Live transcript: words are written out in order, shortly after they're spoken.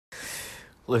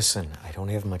Listen, I don't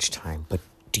have much time, but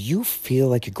do you feel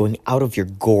like you're going out of your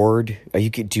gourd?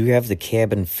 Do you have the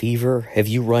cabin fever? Have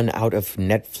you run out of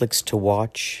Netflix to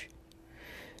watch?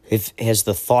 Has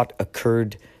the thought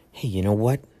occurred, hey, you know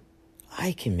what?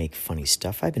 I can make funny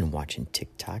stuff. I've been watching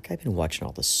TikTok. I've been watching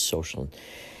all the social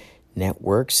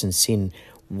networks and seeing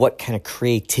what kind of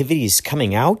creativity is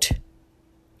coming out.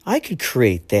 I could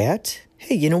create that.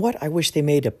 Hey, you know what? I wish they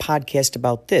made a podcast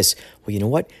about this. Well, you know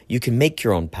what? You can make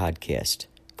your own podcast.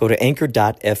 Go to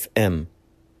anchor.fm.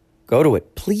 Go to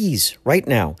it, please, right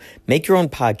now. Make your own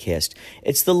podcast.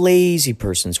 It's the lazy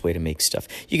person's way to make stuff.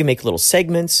 You can make little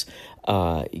segments.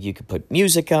 You can put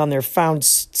music on there, found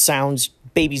sounds,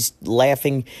 babies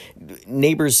laughing,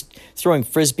 neighbors throwing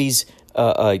frisbees,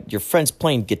 your friends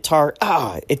playing guitar.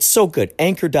 It's so good.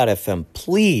 Anchor.fm.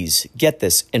 Please get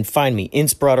this and find me.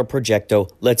 Inspirato Projecto.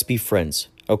 Let's be friends.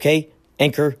 Okay?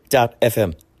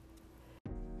 Anchor.fm.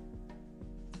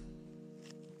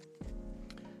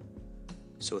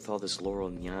 So with all this Laurel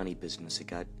and Yanni business, it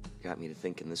got me to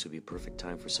thinking this would be a perfect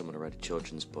time for someone to write a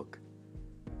children's book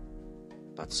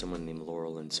about someone named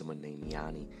Laurel and someone named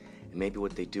Yanni. And maybe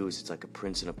what they do is it's like a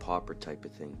prince and a pauper type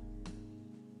of thing.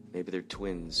 Maybe they're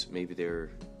twins, maybe they're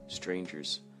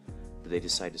strangers, but they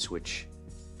decide to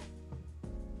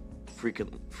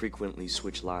frequently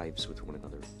switch lives with one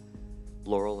another.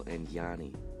 Laurel and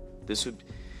Yanni. This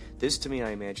to me,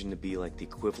 I imagine to be like the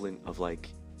equivalent of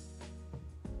like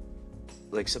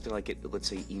something like let's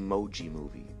say Emoji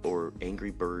Movie or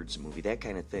Angry Birds movie, that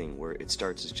kind of thing, where it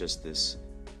starts as just this,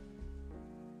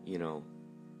 you know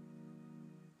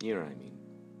what I mean.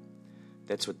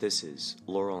 That's what this is.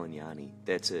 Laurel and Yanni.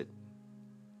 That's it.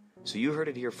 So you heard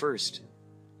it here first.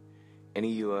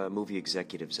 Any of you movie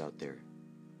executives out there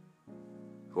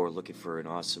who are looking for an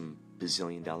awesome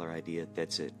bazillion-dollar idea,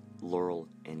 that's it. Laurel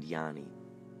and Yanni.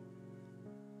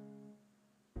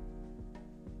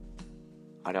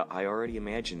 I already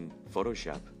imagine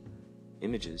Photoshop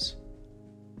images.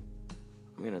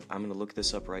 I'm gonna look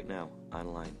this up right now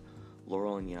online.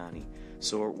 Laurel and Yanni.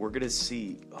 So we're gonna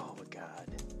see. Oh my God.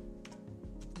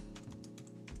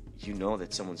 You know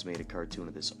that someone's made a cartoon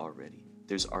of this already.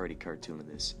 There's already a cartoon of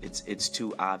this. It's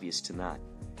too obvious to not.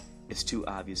 It's too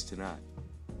obvious to not.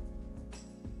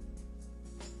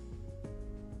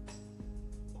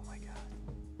 Oh my God.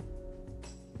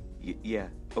 Yeah.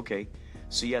 Okay.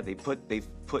 So yeah, they've put.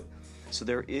 So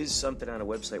there is something on a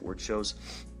website where it shows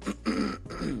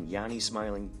Yanni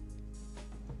smiling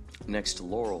next to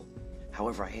Laurel.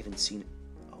 However, I haven't seen it.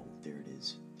 Oh, there it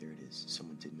is. There it is.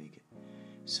 Someone did make it.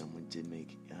 Someone did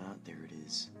make it. There it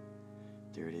is.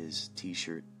 There it is.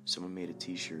 T-shirt. Someone made a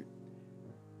T-shirt.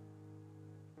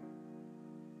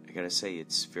 I gotta say,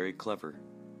 it's very clever.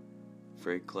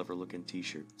 Very clever looking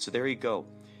T-shirt. So there you go.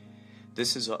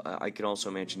 This is, I can also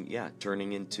imagine,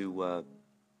 turning into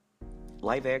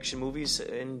live action movies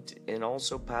and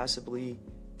also possibly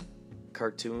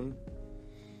cartoon.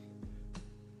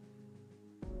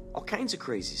 All kinds of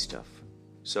crazy stuff.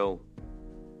 So,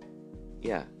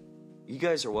 yeah. You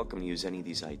guys are welcome to use any of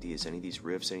these ideas, any of these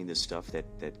riffs, any of this stuff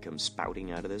that comes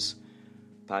spouting out of this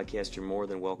podcast. You're more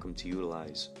than welcome to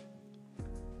utilize.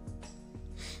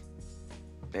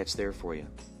 That's there for you.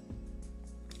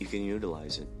 You can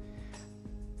utilize it.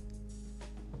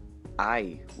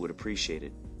 I would appreciate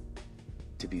it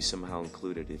to be somehow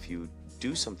included. If you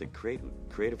do something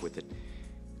creative with it,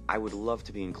 I would love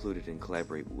to be included and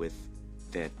collaborate with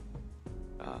that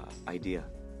idea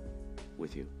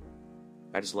with you.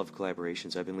 I just love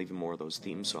collaborations. I've been leaving more of those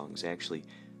theme songs. Actually,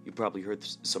 you probably heard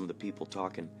some of the people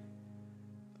talking.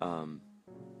 There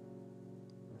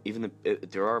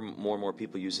are more and more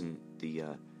people using the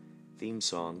theme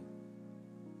song.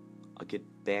 I'll get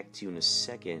back to you in a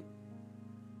second.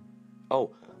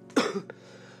 Oh,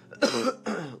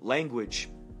 language.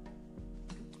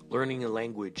 Learning a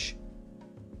language.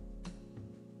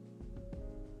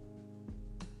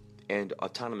 And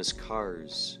autonomous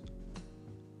cars.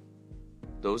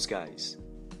 Those guys.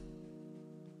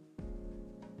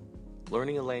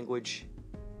 Learning a language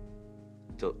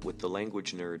with the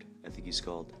language nerd, I think he's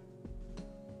called.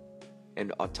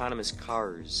 And autonomous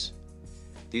cars.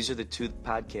 These are the two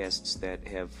podcasts that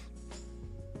have...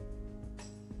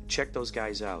 Check those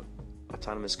guys out.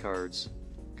 Autonomous cars.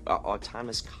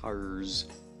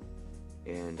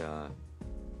 And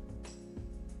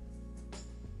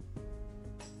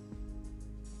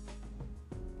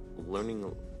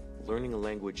Learning a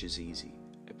language is easy.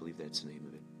 I believe that's the name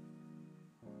of it.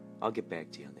 I'll get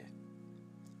back to you on that.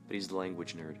 But he's the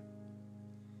language nerd.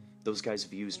 Those guys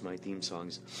have used my theme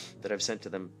songs that I've sent to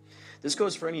them. This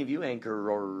goes for any of you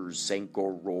anchorers.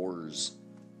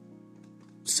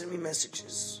 Send me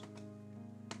messages.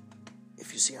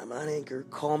 If you see I'm on Anchor.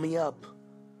 Call me up.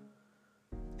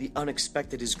 The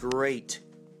unexpected is great.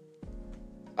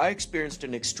 I experienced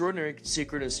an extraordinary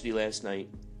synchronicity last night.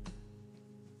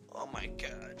 Oh my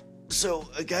God. So,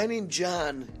 a guy named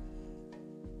John,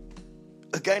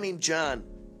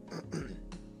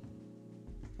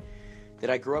 that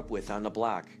I grew up with on the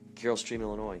block, Carroll Stream,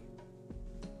 Illinois.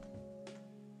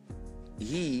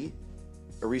 He,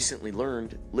 I recently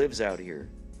learned, lives out here.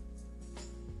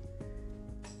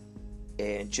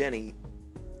 And Jenny,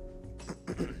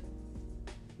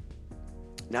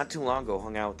 not too long ago,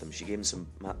 hung out with him. She gave him some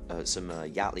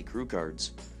Yachtly crew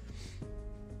cards.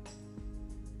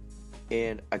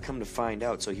 And I come to find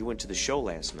out, so he went to the show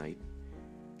last night.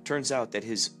 Turns out that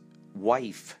his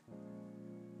wife,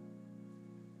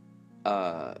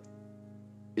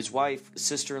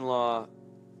 sister-in-law,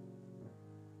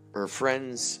 her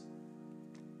friends,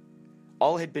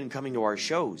 all had been coming to our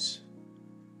shows.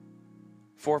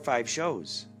 4 or 5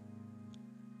 shows.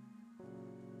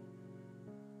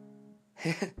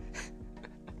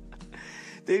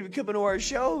 They'd been coming to our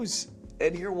shows.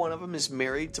 And here one of them is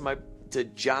married to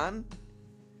John,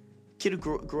 kid who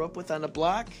grew up with on the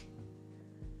block.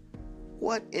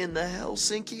 What in the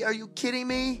Helsinki? Are you kidding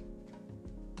me?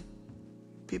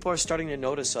 People are starting to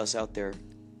notice us out there.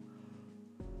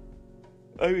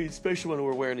 I mean, especially when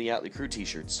we're wearing the Yachtly Crew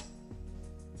t-shirts.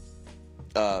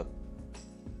 I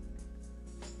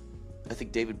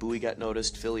think David Bowie got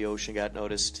noticed. Philly Ocean got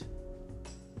noticed.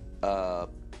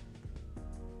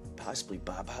 Possibly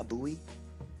Baba Booey.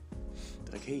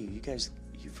 Like, hey, you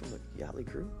from the Yachtly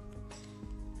Crew?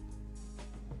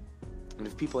 And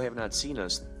if people have not seen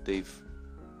us, they've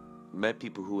met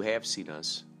people who have seen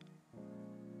us.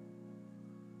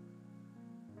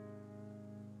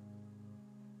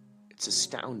 It's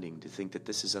astounding to think that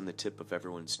this is on the tip of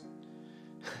everyone's...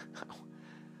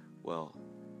 well,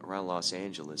 around Los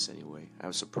Angeles anyway. I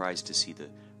was surprised to see the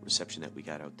reception that we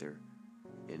got out there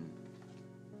in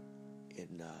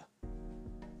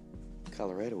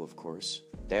Colorado, of course.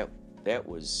 That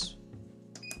was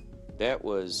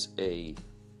a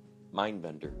mind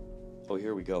bender. Oh,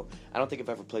 here we go. I don't think I've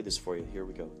ever played this for you. Here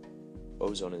we go.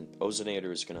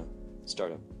 Ozonator is gonna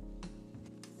start up.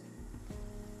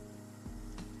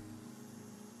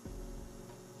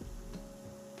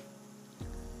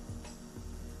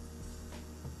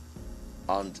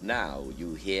 And now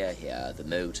you hear here the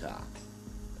motor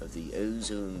of the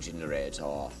ozone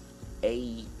generator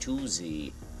A to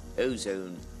Z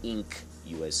Ozone Inc.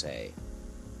 USA.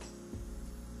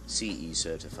 CE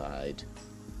certified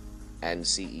and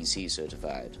CEC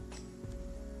certified.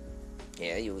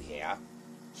 Here you hear,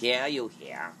 here you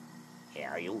hear,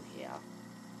 here you hear.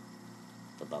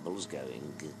 The bubbles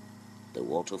going, the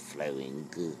water flowing,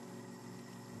 you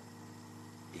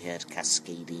hear it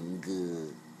cascading,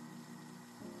 you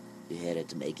hear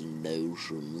it making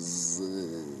motions,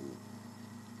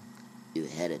 you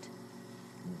hear it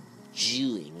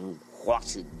doing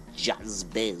what it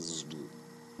just best,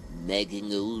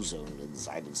 making ozone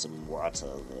inside of some water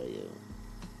for you.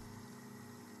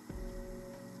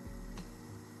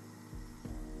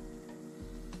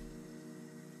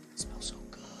 It smells so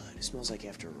good. It smells like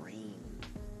after rain.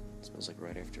 It smells like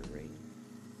right after rain.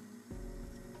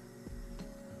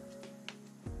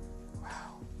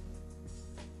 Wow.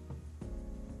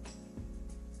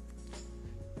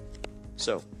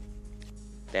 So,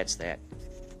 that's that.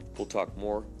 We'll talk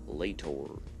more later.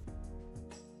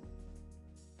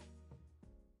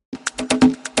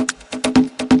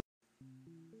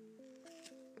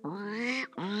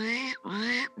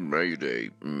 Mayday,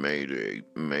 mayday,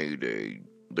 mayday.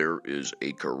 There is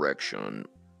a correction.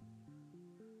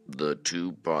 The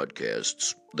 2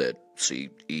 podcasts that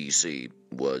CEC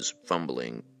was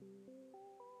fumbling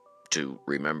to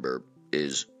remember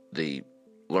is the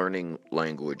Learning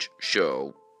Language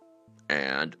Show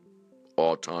and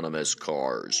Autonomous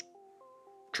Cars.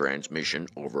 Transmission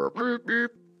over. Beep,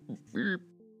 beep, beep.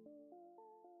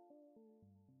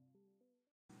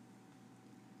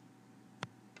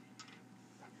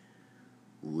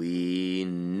 We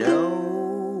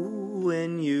know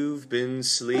when you've been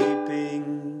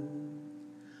sleeping.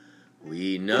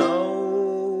 We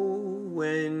know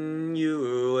when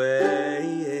you're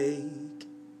awake.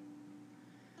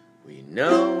 We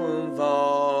know of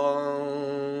all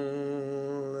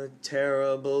the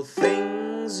terrible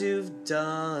things you've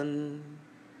done.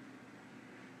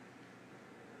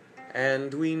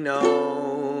 And we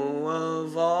know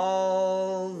of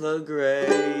all the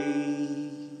great.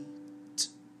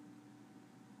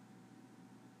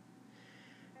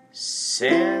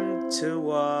 Santa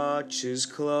watches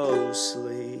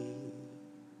closely,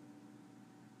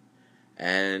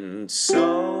 and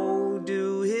so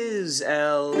do his those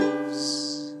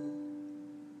elves.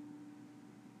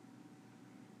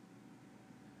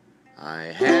 I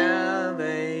have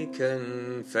a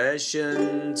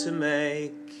confession to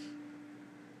make.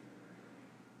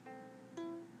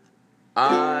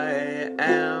 I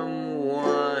am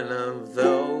one of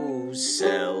those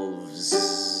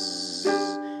elves.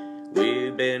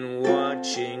 We've been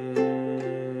watching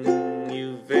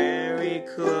you very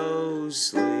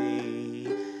closely.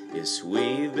 Yes,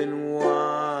 we've been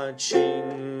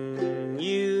watching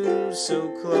you so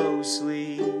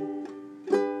closely.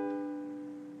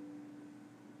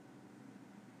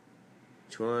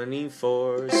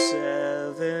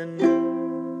 24/7,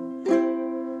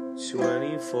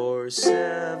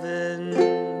 24/7,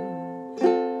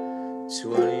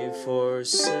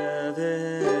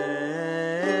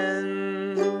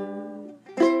 24/7,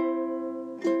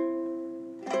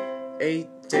 8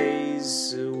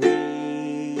 days a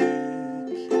week,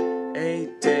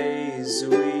 8 days a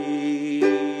week.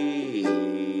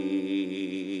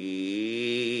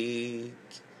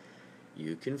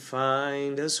 You can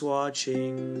find us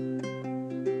watching.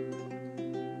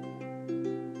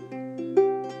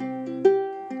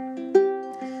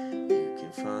 You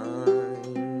can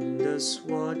find us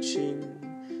watching.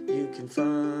 You can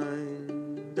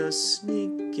find us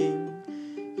sneaking.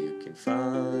 You can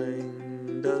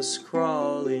find us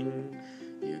crawling.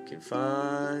 You can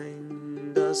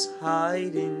find us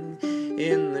hiding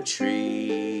in the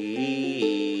trees.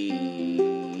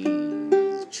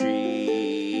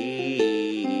 Trees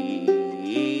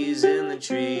in the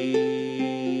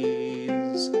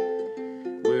trees.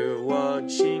 We're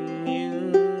watching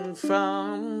you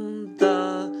from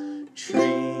the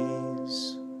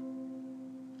trees.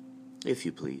 If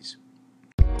you please.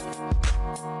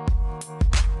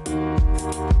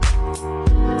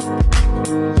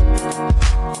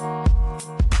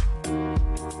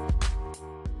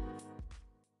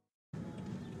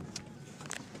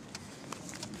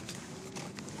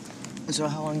 So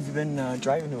how long have you been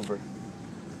driving Uber?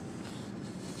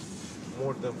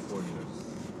 More than 4 years.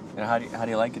 And how do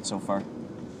you like it so far?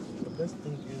 The best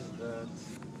thing is that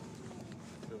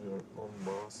you're your own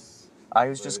boss. I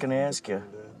was just going to ask you. Yeah.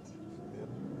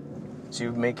 So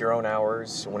you make your own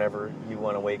hours whenever you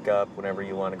want to wake up, whenever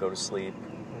you want to go to sleep.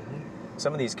 Mm-hmm.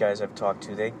 Some of these guys I've talked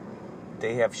to,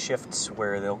 they have shifts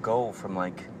where they'll go from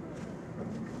like,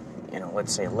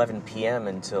 let's say 11 p.m.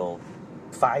 until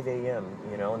 5 a.m.,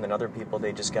 and then other people,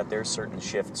 they just got their certain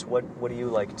shifts. What do you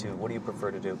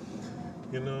prefer to do?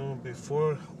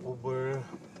 Before Uber,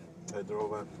 I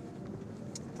drove a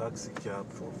taxi cab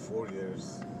for 4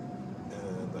 years,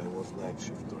 and I was night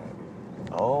shift driver.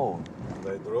 Oh. And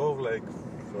I drove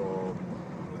from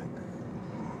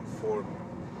 4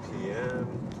 p.m.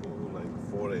 to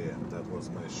 4 a.m. That was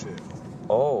my shift.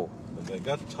 Oh. And I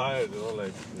got tired,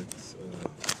 with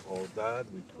all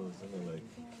that because,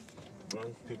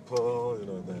 drunk people,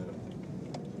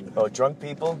 Drunk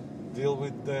people? Deal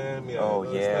with them, Oh,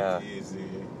 it's yeah. not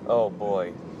easy. Oh,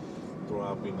 boy. Throw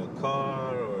up in a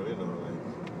car or,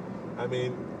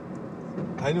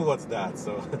 I knew what's that.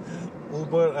 So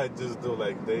Uber, I just do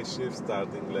day shift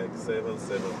starting 7,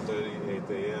 7:30, 8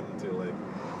 a.m. till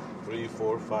 3,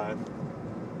 4, 5.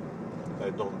 I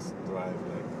don't drive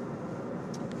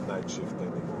night shift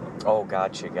anymore. Oh,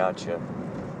 gotcha.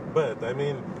 But,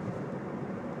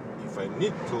 if I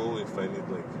need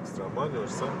extra money or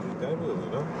something, I will,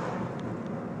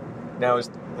 Now I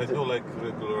do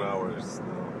regular hours now.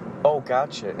 Oh,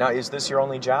 gotcha. Now, is this your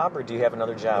only job, or do you have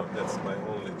another job? No, that's my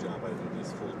only job. I do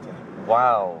this full time.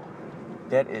 Wow.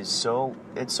 It's so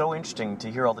interesting to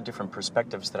hear all the different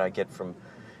perspectives that I get from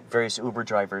various Uber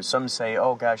drivers. Some say,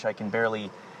 oh gosh, I can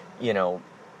barely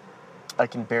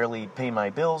pay my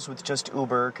bills with just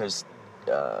Uber because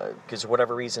for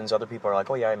whatever reasons. Other people are like,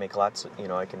 oh yeah, I make lots,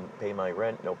 I can pay my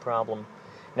rent, no problem.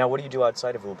 Now, what do you do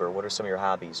outside of Uber? What are some of your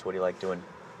hobbies? What do you like doing?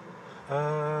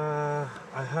 I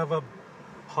have a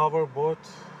power boat.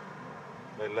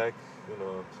 I like,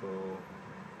 to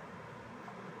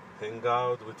hang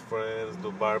out with friends,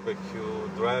 do barbecue,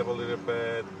 drive a little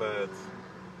bit, but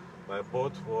my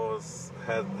boat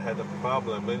had a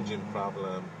engine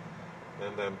problem,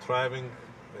 and I'm trying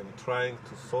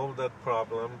to solve that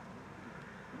problem.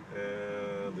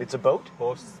 And it's a boat? It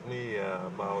costs me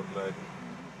about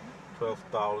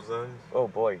 $12,000. Oh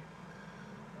boy.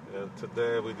 And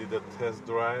today we did a test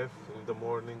drive in the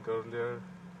morning earlier.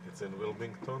 It's in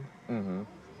Wilmington. Mm-hmm.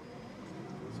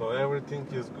 So everything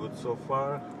is good so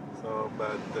far.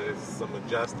 But there's some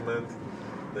adjustment.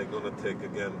 They're gonna take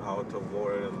again out of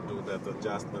order and do that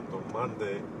adjustment on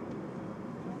Monday.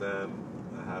 Then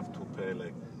I have to pay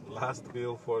last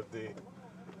bill for the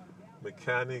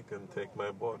mechanic and take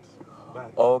my boat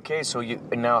back. Okay, so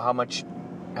now how much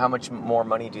more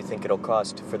money do you think it'll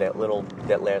cost for that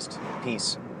last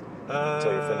piece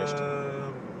until you're finished?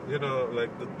 You know,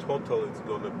 like the total is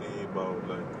gonna be about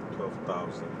like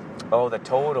 12,000. Oh, the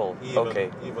total.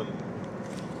 Okay. Even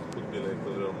could be like a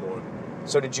little more.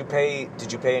 So did you pay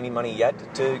any money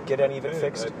yet to get any of it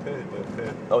fixed? I paid.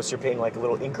 Oh, so you're paying like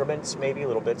little increments, maybe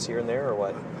little bits here and there, or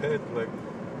what? I paid like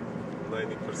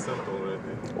 90%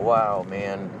 already. Wow,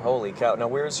 man. Holy cow. Now,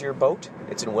 where's your boat?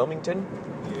 It's in Wilmington?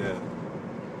 Yeah.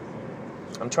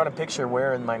 I'm trying to picture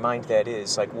where in my mind that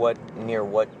is. Like near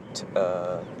what,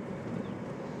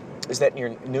 is that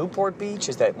near Newport Beach?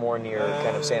 Is that more near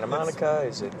kind of Santa Monica?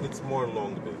 Is it? It's more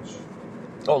Long Beach.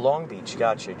 Oh, Long Beach.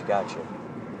 Gotcha.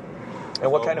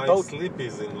 And what kind of boat? My sleep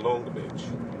is in Long Beach,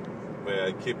 where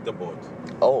I keep the boat.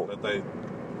 Oh. But I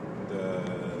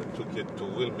took it to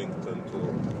Wilmington to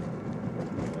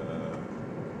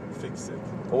fix it.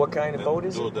 Well, what kind of boat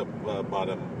is do it? the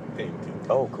bottom painting.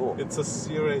 Oh, cool. It's a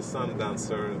Sea Ray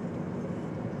Sundancer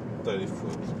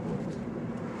 30-foot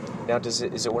boat. Now, is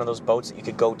it one of those boats that you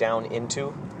could go down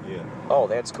into? Yeah. Oh,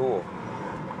 that's cool.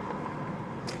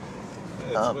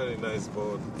 It's a very nice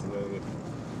boat.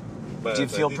 But do you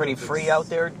feel pretty free out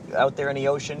there in the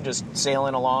ocean, just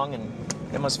sailing along, and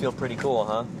it must feel pretty cool,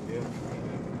 huh? Yeah.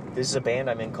 This is a band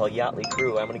I'm in called Yachtly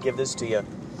Crew. I'm going to give this to you.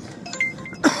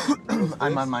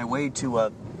 I'm on my way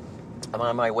to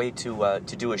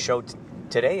do a show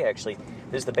today. Actually,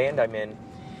 this is the band I'm in,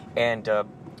 and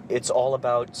it's all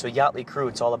about Yachtly Crew.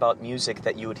 It's all about music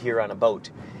that you would hear on a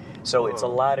boat. So it's a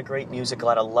lot of great music, a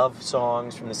lot of love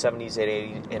songs from the 70s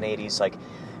and 80s, like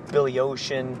Billy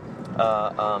Ocean,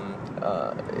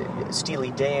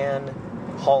 Steely Dan,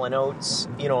 Hall & Oates.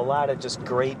 You know, a lot of just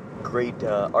great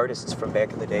artists from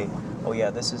back in the day. Oh yeah,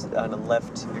 this is on the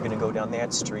left. You're gonna go down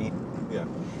that street. Yeah.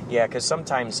 Yeah, because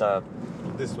sometimes.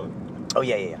 This one. Oh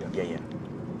yeah.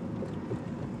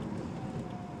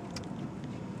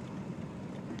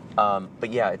 But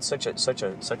yeah, it's such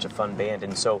a fun band,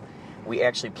 and so we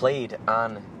actually played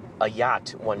on a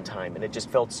yacht one time, and it just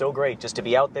felt so great just to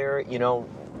be out there, you know,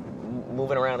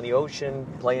 moving around in the ocean,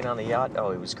 playing on the yacht.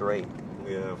 Oh, it was great.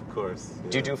 Yeah, of course. Yeah.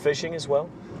 Do you do fishing as well?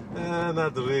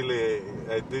 Not really.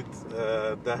 I did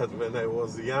that when I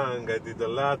was young. I did a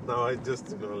lot. Now I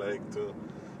just, like to.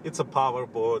 It's a power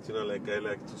boat, like I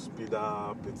like to speed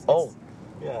up. It's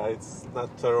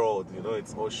not a road,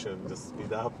 it's ocean. Just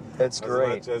speed up. That's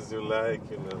great. As much as you like,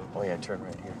 Oh yeah, turn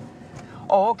right here.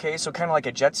 Oh, okay. So kind of like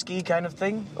a jet ski kind of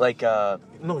thing, like. No,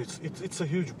 it's a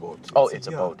huge boat. It's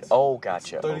a boat. Oh,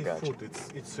 gotcha. It's 30 foot.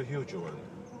 It's a huge one.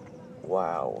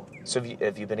 Wow. So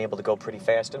have you been able to go pretty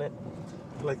fast in it?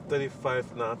 Like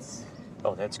 35 knots.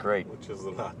 Oh, that's great. Which is a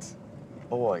lot.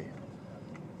 Boy.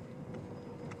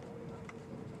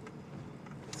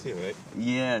 It's here, right?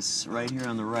 Yes, right here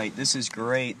on the right. This is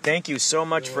great. Thank you so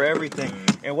much for everything.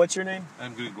 And what's your name?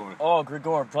 I'm Grigor. Oh,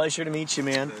 Grigor. Pleasure to meet you,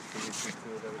 man.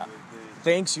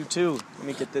 Thanks, you too. Let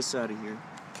me get this out of here.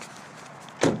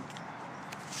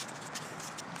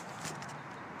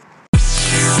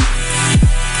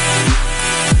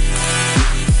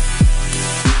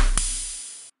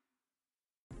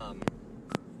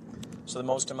 So the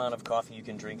most amount of coffee you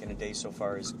can drink in a day so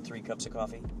far is 3 cups of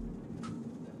coffee?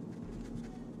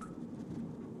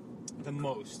 The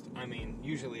most. I mean,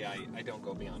 usually I don't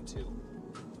go beyond 2.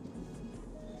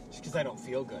 Just because I don't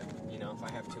feel good, if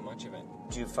I have too much of it.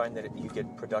 Do you find that you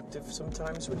get productive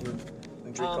sometimes when you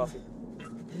drink coffee?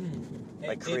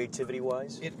 Like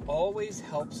creativity-wise? It always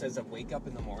helps as I wake up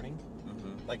in the morning.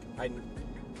 Mm-hmm. Like,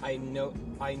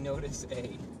 I notice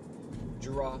a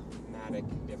dramatic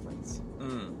difference.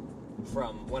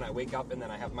 From when I wake up and then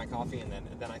I have my coffee and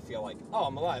then I feel like, oh,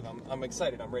 I'm alive, I'm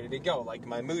excited, I'm ready to go. Like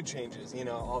my mood changes,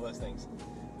 all those things.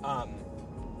 And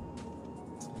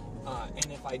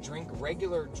if I drink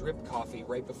regular drip coffee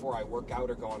right before I work out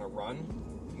or go on a run,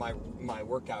 my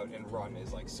workout and run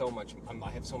is like so much. I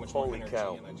have so much more energy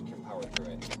and I just can power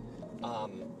through it.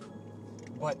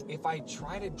 But if I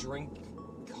try to drink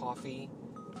coffee,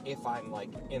 if I'm like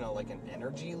in an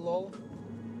energy lull,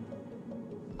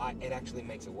 it actually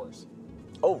makes it worse.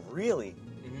 Oh, really?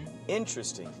 Mm-hmm.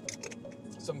 Interesting.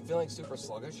 So I'm feeling super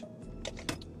sluggish.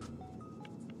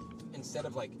 Instead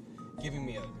of like giving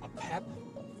me a pep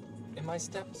in my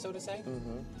step, so to say,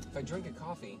 if I drink a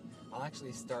coffee, I'll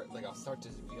actually start to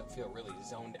feel really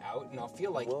zoned out, and I'll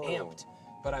feel like amped.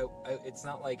 But it's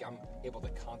not like I'm able to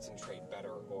concentrate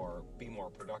better or be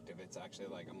more productive. It's actually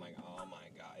like I'm like, oh my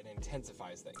god, it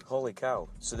intensifies things. Holy cow!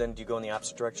 So then, do you go in the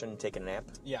opposite direction and take a nap?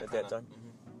 Yeah, at that time. Mm-hmm.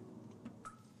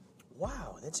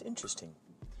 Wow, that's interesting.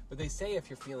 But they say if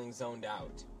you're feeling zoned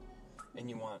out and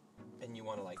you want and you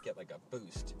want to like get like a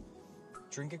boost,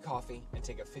 drink a coffee and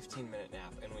take a 15-minute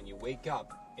nap. And when you wake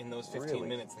up, in those 15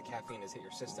 minutes, the caffeine has hit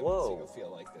your system. Whoa. So you'll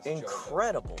feel like this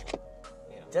Incredible. jolt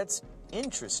of, That's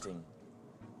interesting.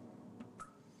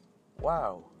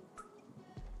 Wow.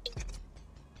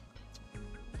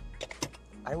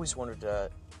 I always wondered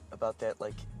about that,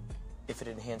 like, if it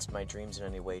enhanced my dreams in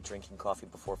any way, drinking coffee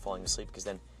before falling asleep, because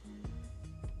then,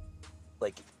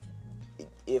 like,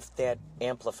 if that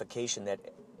amplification, that,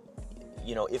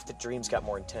 you know, if the dreams got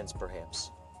more intense,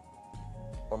 perhaps,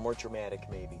 or more dramatic,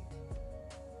 maybe.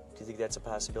 Do you think that's a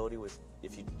possibility with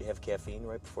if you have caffeine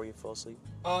right before you fall asleep?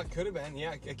 It could have been,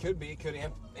 yeah. It could be. It could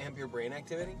amp your brain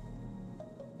activity.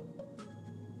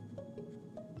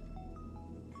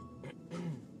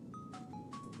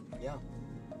 Yeah.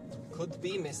 Could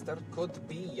be, mister. Could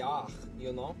be, yeah.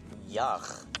 You know?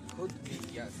 Yuck. Could be,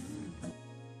 yes.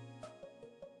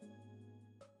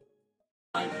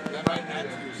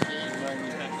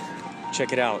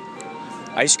 Check it out.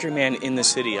 Ice Cream Man in the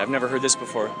City. I've never heard this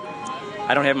before.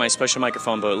 I don't have my special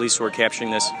microphone, but at least we're capturing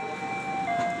this.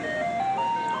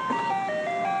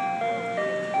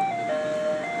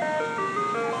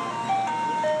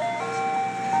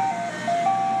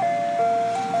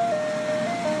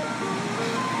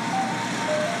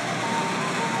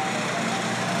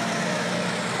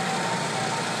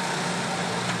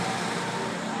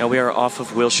 Now we are off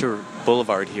of Wilshire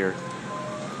Boulevard here.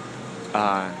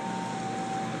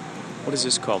 What is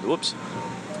this called? Whoops.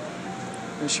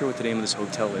 I'm not sure what the name of this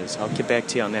hotel is. I'll get back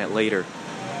to you on that later.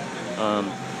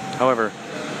 However,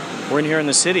 we're in here in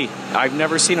the city. I've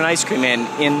never seen an ice cream man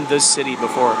in this city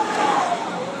before.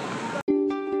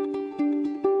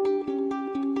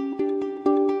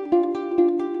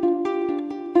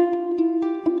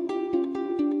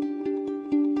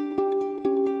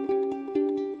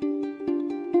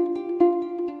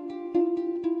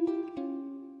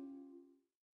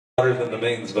 Than the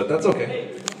mains, but that's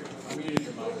okay.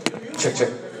 Check.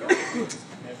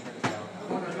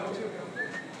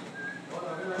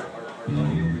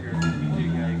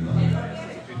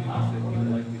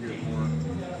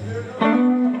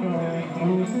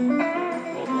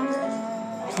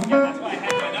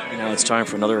 Now it's time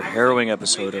for another harrowing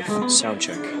episode of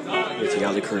Soundcheck with the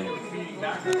Ali Crew.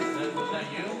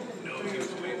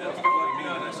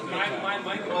 My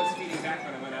mic was feeding back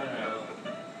when I went out there.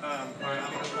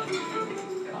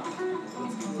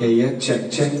 Yeah, check.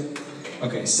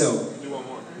 Okay, so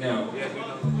now,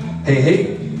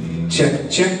 hey, check.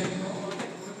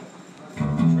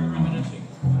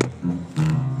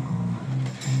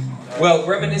 Well,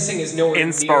 reminiscing is nowhere near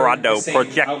Inspirado the same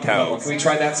Projecto. outcome. Can we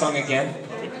try that song again?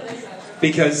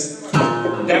 Because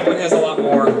that one has a lot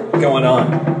more going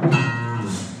on.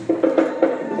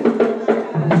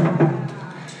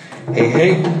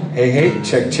 Hey,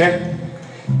 check.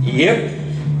 Yep.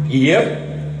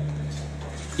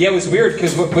 Yeah, it was weird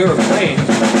because we were playing.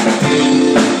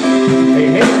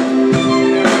 Hey.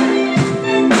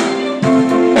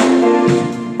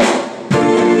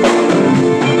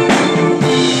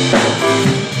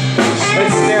 That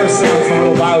snare sounds a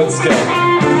little loud still.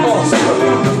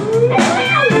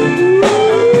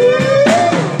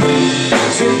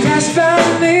 She passed by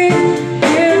me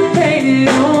in painted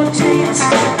on jeans.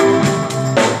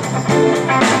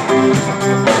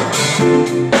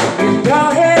 And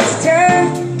all heads turned,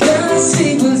 all I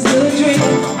see was a dream.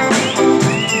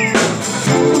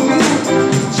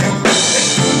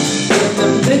 In the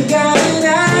blink of an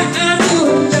eye, I knew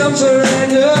a number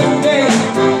and a name.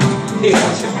 Yeah,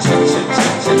 check.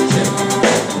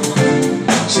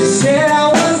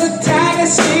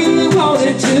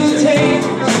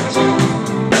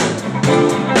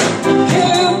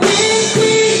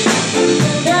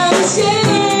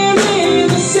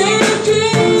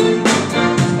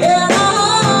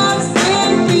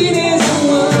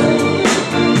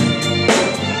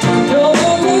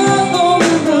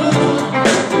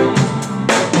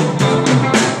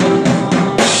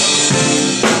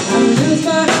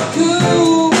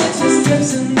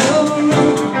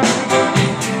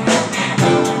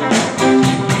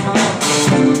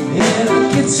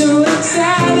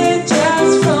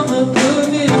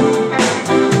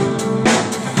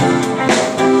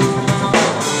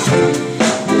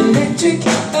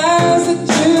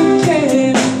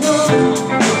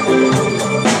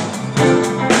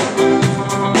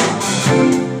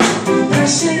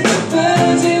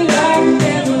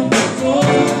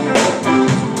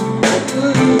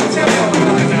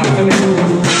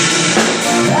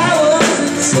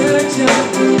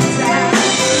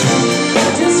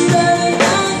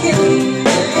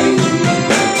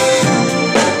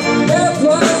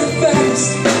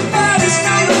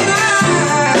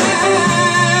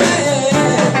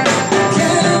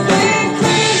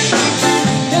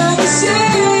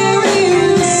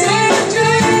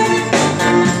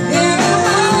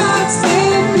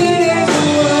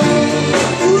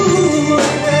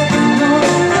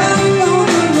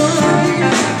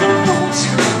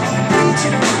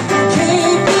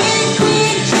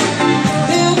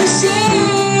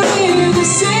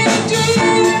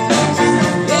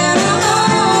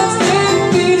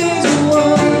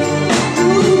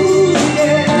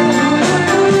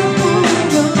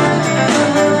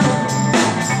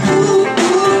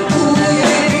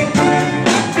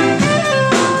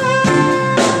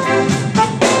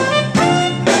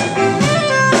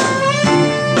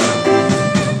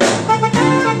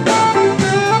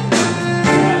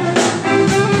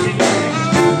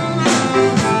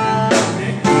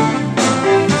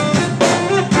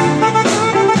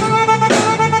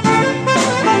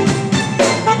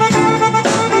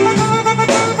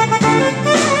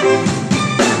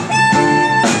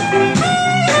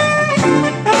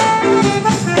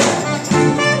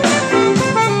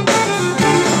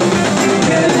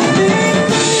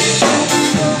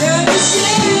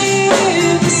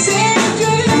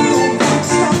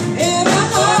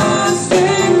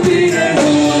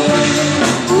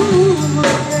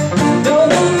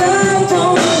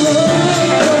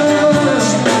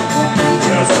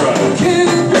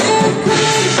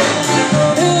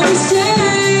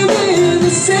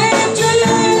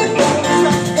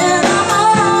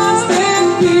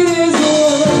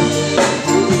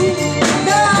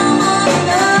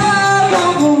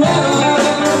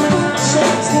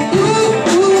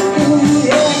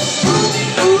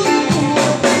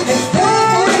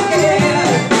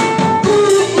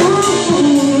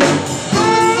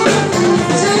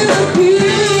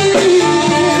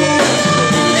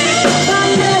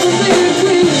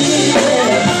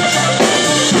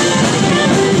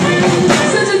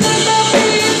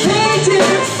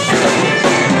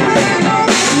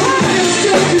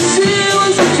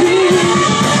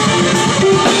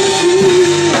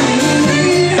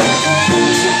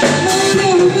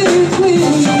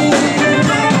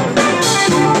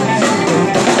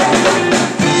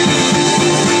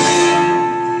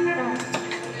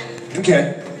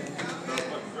 Okay.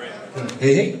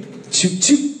 Hey, hey. Shoot,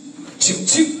 shoot. Shoot,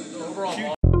 shoot.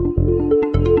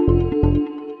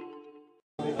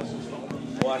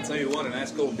 Well, I tell you what, a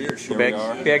nice cold beer. Sure We're we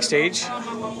are. backstage.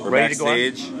 We're Ready to go on?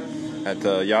 backstage at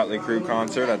the Yachtly Crew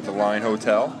concert at the Line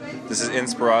Hotel. This is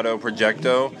Inspirato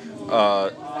Projecto,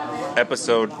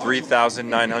 episode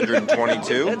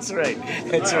 3922. That's right.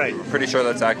 That's right. Pretty sure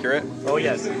that's accurate. Oh,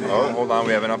 yes. Oh, hold on,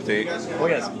 we have an update. Oh,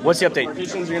 yes. What's the update?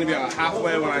 Musicians are going to be about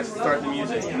halfway when I start the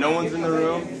music. No one's in the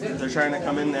room. They're trying to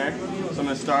come in there. So I'm going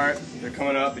to start. They're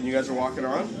coming up, and you guys are walking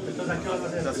on. Does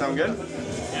that sound good?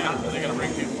 Yeah, they're gonna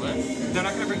bring people in. They're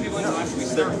not gonna bring people in until after we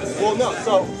start. Well, no.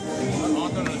 So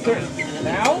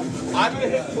now I'm going to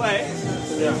hit play.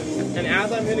 Yeah. And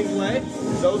as I'm hitting play,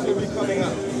 those are going to be coming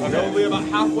up. Okay. They'll be about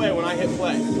halfway when I hit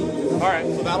play. All right.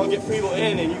 So that'll get people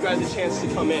in, and you guys a chance to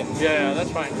come in. Yeah,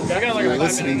 that's fine. You're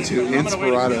listening to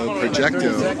Inspirato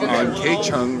Projecto on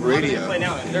K-Chung Radio.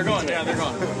 They're going. Yeah, they're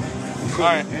going. All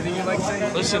right. Anything you'd like to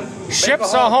say? Listen,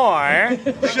 ships ahoy.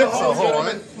 Ships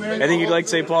ahoy. Anything you'd like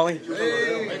to say, Paulie?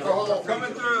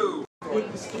 Coming through.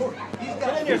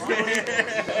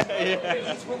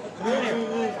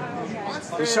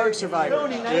 The shark survivor.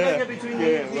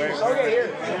 Okay,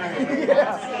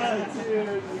 here.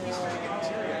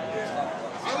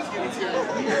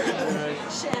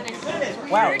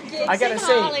 Wow, I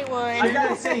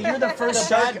gotta say, you're the first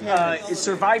shark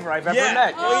survivor I've ever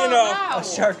met. Well, you know, A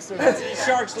shark survivor.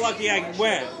 Shark's lucky I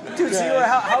went. Dude, so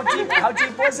how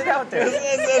deep was it out there?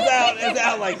 It's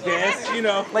out like this, you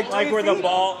know, like where the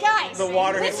ball, Guys, the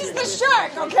water this hits. is the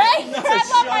shark, okay? That's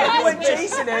not my You went husband.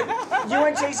 chasing it. You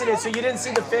went chasing it, so you didn't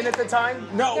see the fin at the time?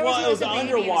 No, well, it was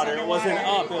underwater. It wasn't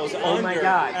up. It was under. Oh my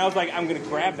God. And I was like, I'm gonna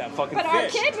grab that fucking But fish. our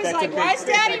kid was That's a like, big why is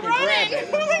fish. I Daddy can grab running?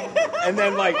 it. And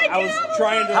then like I was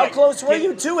trying to. How like, close were get-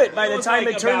 you to it by the was, time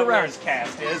like, it turned about where around? its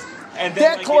cast is. And then,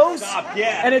 That like, close? It stopped,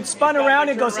 yeah. And it spun But around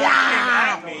it and goes, turned around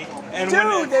 "Ah!" and came at me. And Dude,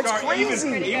 when it that's started- crazy.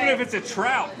 Even if it's a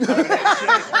trout,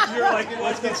 you're like,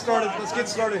 Let's get started. Let's get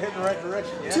started hitting the right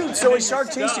direction. Dude, so a shark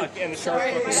chased you. and the shark.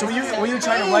 So were you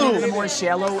trying to run into the more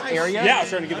shallow area? Yeah, I was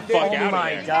trying to get the fuck Oh out of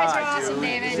my there. God,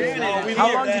 dude.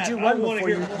 How long did you run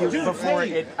before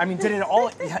it? I mean, did it all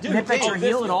nip at your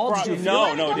heel at all? Did you feel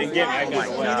it? No, it didn't get me. I got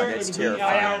away. God, that's terrifying.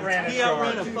 I outran a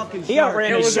shark. He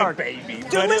outran a shark. Baby.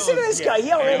 Dude, listen to this guy.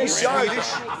 He outran a shark.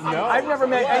 No, I've never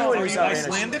met anyone who's outran a shark.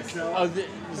 Icelandic?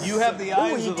 You have the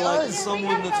eyes he of like does.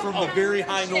 someone that's from the very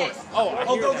high north.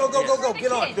 Go,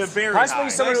 get on. The very Possibly high.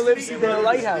 someone who lives in the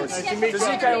lighthouse. Does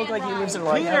he kind of look like he lives in a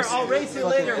lighthouse? I'll race you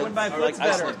later when my foot's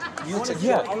better.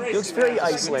 Yeah, he looks very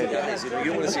Icelandic. You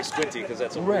don't want to say squinty because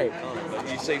that's a Right. but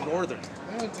you say northern.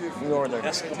 Northern.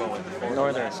 Eskimo.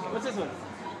 Northern. What's this one?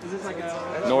 Is this like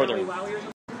a Northern.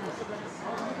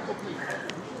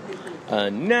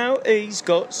 And now he's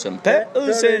got some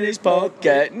petals in his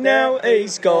pocket. Now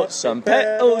he's got some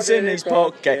petals in his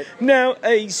pocket. Now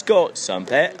he's got some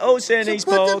petals in his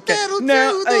pocket.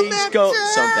 Now he's got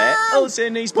some petals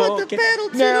in his pocket.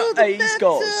 Now he's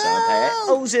got some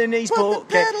petals in his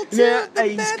pocket. Now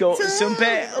he's got some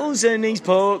petals in his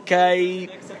pocket.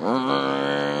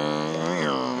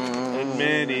 And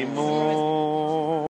many more.